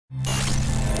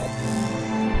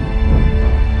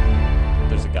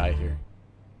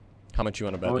How much you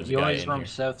want to bet there's a You guy always in roam here?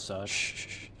 south side.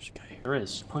 Shh. There's a guy here. There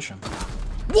is. Push him.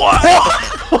 What?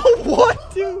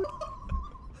 What, dude?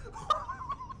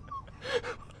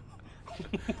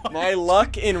 My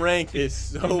luck in rank is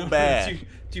so bad.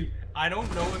 Dude, I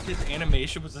don't know if his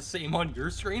animation was the same on your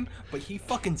screen, but he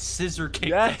fucking scissor kicked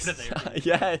Yes. out of there.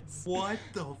 Yes. What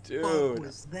the Dude. fuck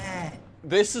was that?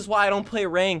 This is why I don't play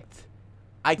ranked.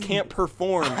 I can't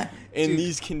perform in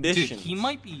these conditions. Dude, he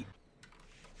might be.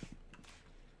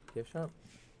 Gift shop.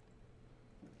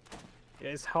 Yeah,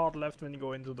 it's hard left when you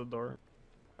go into the door.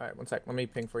 Alright, one sec. Let me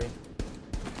ping for you.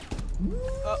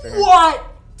 What?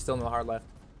 Still no hard left.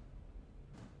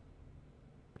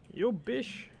 You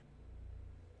bish.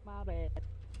 My bad.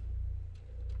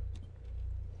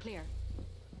 Clear.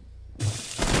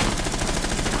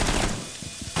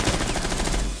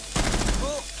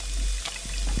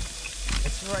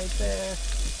 It's right there.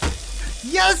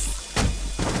 Yes!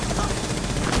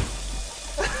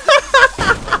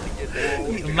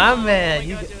 My man,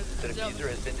 you. The diffuser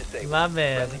has been disabled. My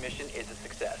man. Friendly mission is a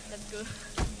success. Let's go.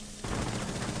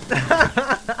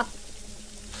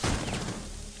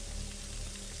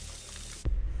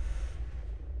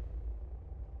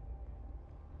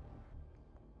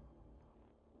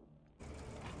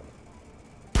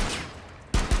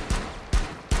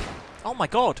 Oh my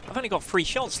god, I've only got 3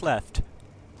 shots left.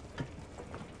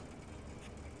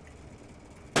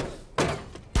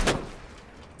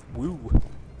 Woo.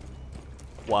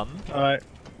 1. Alright.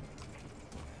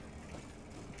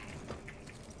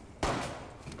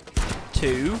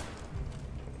 2.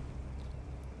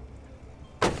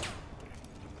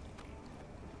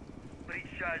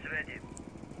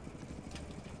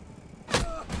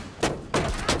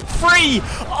 3!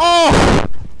 Oh!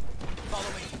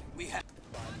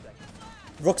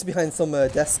 Rock's behind some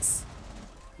desks.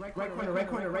 Right corner.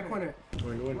 Right. Down to 1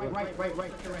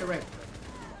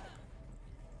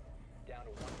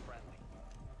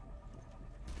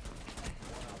 friendly. 1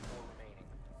 out 4 remaining.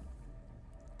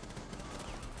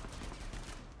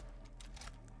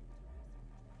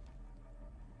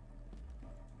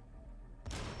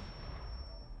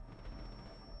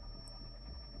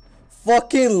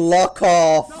 Fucking lock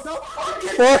off.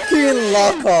 Fucking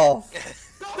lock off.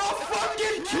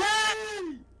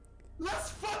 Let's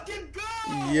fucking go!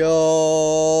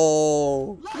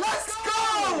 Yo. Let's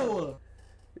go!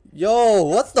 Yo,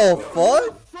 what the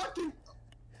fuck?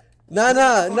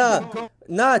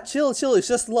 Nah, chill. It's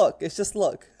just luck. It's just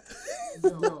luck.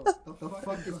 Yo, the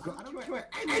fuck is go? I don't care what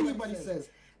anybody says.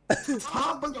 Yo,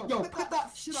 put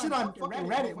that shit on fucking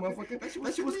Reddit, motherfucker. That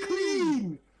shit was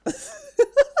clean.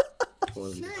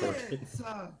 Shit.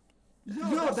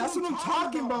 Yo, that's what I'm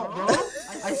talking about, bro.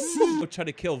 I see. Go try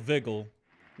to kill Vigil.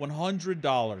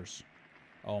 $100.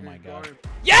 Oh my god.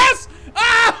 Yes!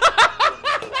 Ah!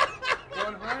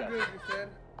 100, you said.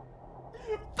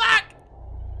 Fuck!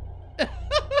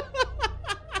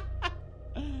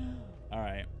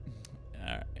 Alright.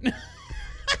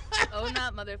 Oh,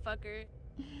 not motherfucker.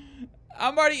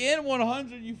 I'm already in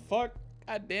 100, you fuck.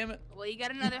 God damn it. Well, you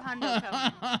got another 100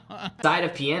 coming. Side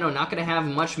of Piano, not going to have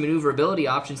much maneuverability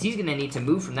options. He's going to need to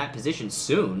move from that position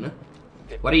soon.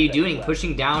 What are you doing?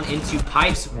 Pushing down into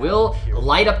pipes will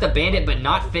light up the bandit, but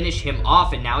not finish him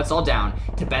off. And now it's all down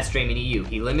to Best Streaming EU.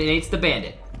 He eliminates the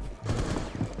bandit.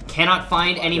 Cannot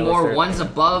find any more ones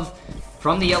above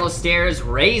from the yellow stairs.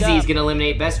 Razy's going to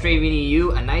eliminate Best Streaming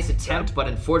EU. A nice attempt, but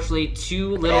unfortunately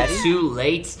too little too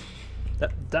late.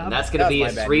 And that's going to be a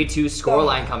 3-2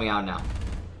 scoreline coming out now.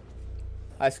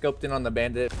 I scoped in on the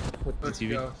bandit with the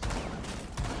TV.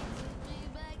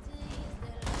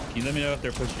 Can you let me know if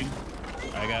they're pushing?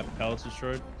 I got pallets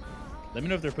destroyed. Let me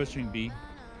know if they're pushing B.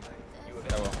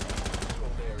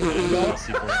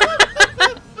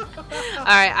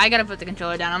 Alright, I gotta put the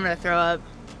controller down. I'm gonna throw up.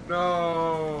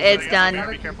 No. It's done.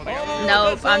 Oh,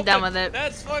 nope, I'm done with it.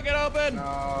 That's fucking open. No.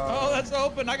 Oh, that's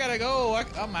open. I gotta go.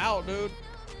 I'm out, dude.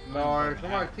 No,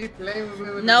 come on, keep playing with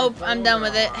me. Nope, I'm done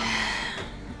with it.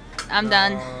 I'm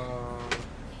done.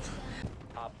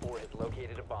 Op 4 has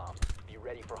located a bomb. Be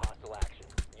ready for hostile action.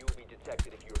 You will be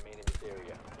detected if you remain in this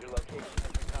area. Your location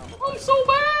has been compromised. I'm so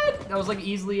bad! That was like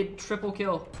easily a triple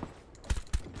kill.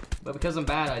 But because I'm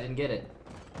bad, I didn't get it.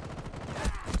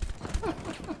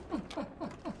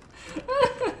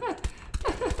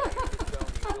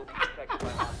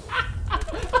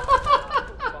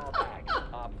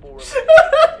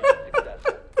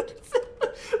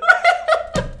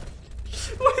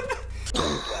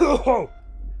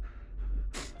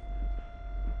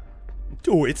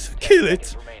 Do it. Kill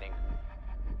it.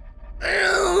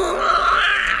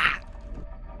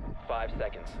 5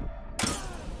 seconds.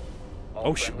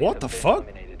 Oh shit, what the fuck?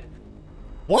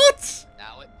 What?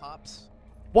 Now it pops.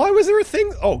 Why was there a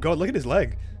thing? Oh god, look at his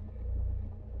leg.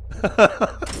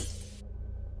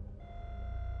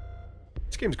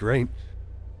 This game's great.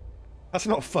 That's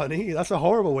not funny. That's a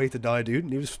horrible way to die, dude.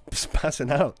 And he was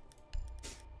passing out.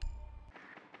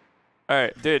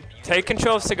 Alright, dude. Take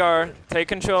control of Cigar. Take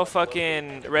control of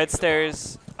fucking red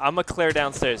stairs. I'm gonna clear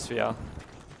downstairs for y'all.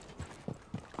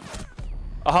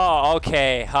 Oh,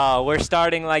 okay. Oh, we're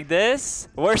starting like this?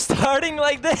 We're starting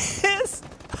like this?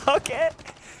 Okay.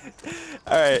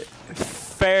 Alright.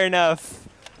 Fair enough.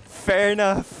 Fair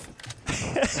enough.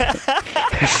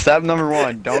 Step number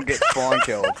 1, don't get spawn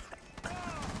killed.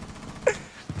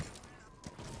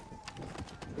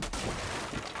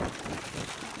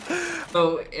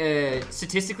 So,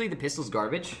 statistically, the pistol's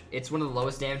garbage. It's one of the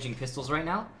lowest damaging pistols right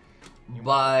now.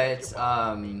 But,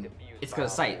 it's got a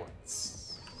sight.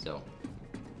 So.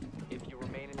 If you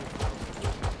remain in your zone, you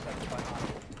will be detected by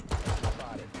hostiles.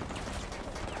 Spotted.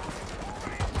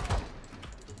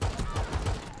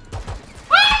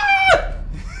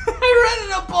 I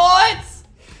ran out of bullets!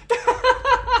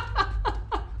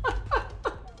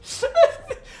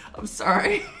 I'm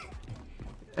sorry.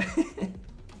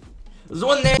 There's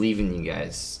one there. I believe in you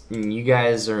guys. You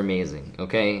guys are amazing,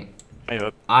 okay?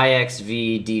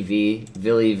 IXVDV,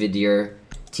 Villy Vidier,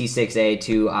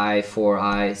 T6A2I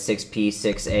 4I 6P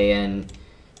 6AN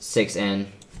 6N.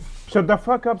 Shut the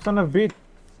fuck up, son of a bitch.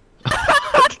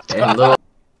 And little.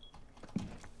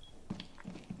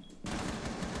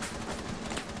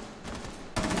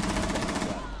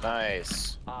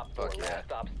 Nice. Fuck yeah.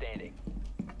 Stop standing.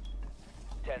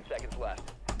 10 seconds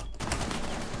left.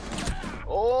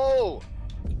 Oh!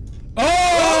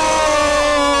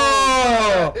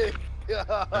 Oh!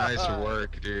 Nice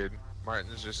work, dude.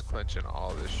 Martin's just clinching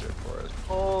all this shit for us.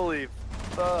 Holy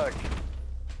fuck.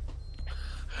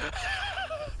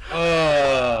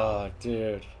 Oh,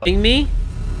 dude. Me?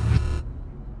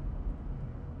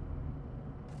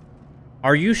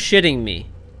 Are you shitting me?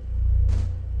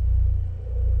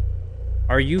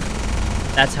 Are you?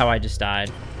 That's how I just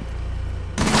died.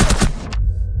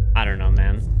 I don't know,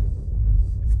 man.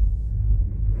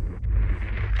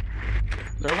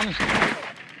 There one is.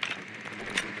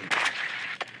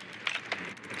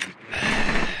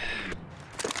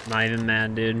 Not even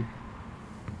mad, dude.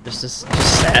 Just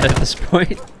sad at this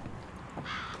point.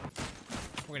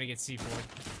 We're gonna get C4.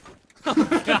 Oh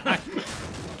god!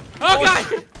 Oh god!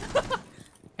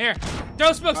 Here,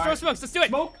 throw smokes, throw smokes. Let's do it.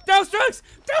 Smoke. Throw smokes,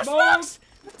 throw smokes,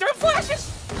 throw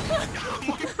flashes.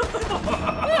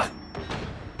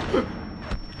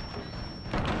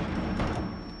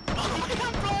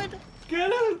 Get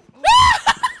him!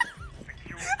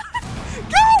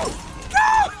 Go!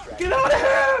 Go! Get out of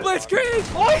here! Blitzkrieg!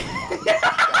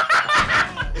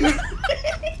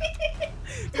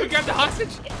 Can we grab the hostage?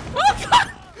 Oh god!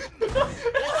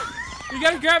 We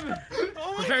gotta grab him!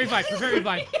 Prepare revive, prepare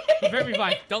revive. Prepare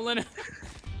revive. Don't let him.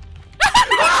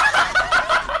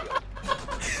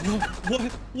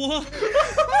 What?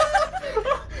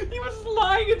 He was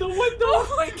lying in the window!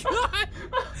 Oh my god!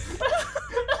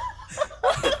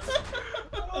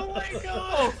 Oh my god!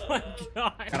 Oh my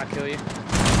god! Can I kill you?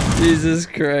 Jesus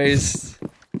Christ.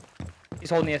 He's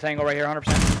holding the tango right here,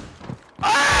 100%.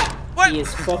 Ah! What? He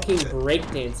is fucking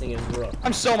breakdancing his rook.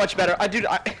 I'm so much better. Dude,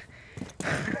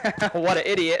 what an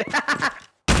idiot.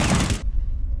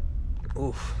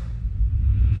 Oof.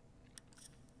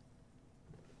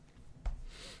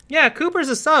 Yeah, Cooper's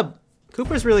a sub.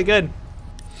 Cooper's really good.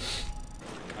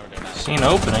 See an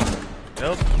opening.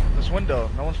 Nope. This window.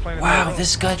 No one's playing. Wow,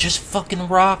 this guy just fucking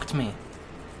rocked me.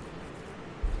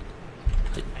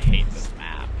 I hate this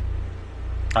map.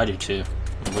 I do too.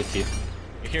 I'm with you.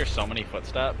 We hear so many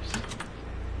footsteps.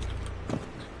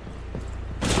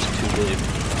 It's just too big.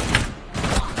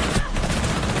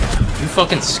 You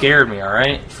fucking scared me,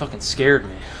 alright? You fucking scared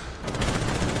me.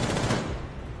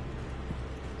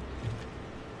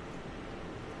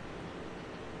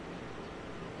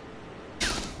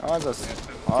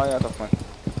 Ajatokman.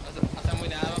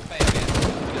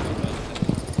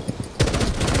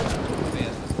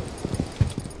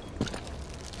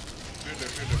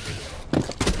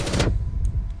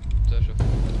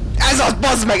 Ez az,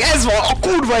 bazd meg! Ez van a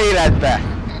kurva életbe!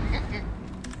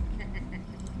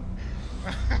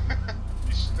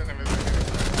 Istenem, ez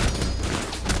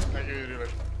megőrülök.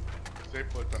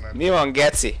 Szép volt a nem. Mi van,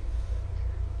 geci?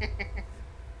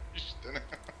 Istenem.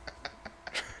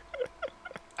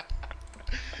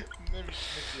 Nem is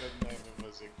neki adnám,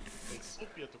 bazeg.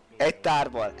 Szopjatok meg. Egy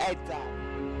tárból, egy tár!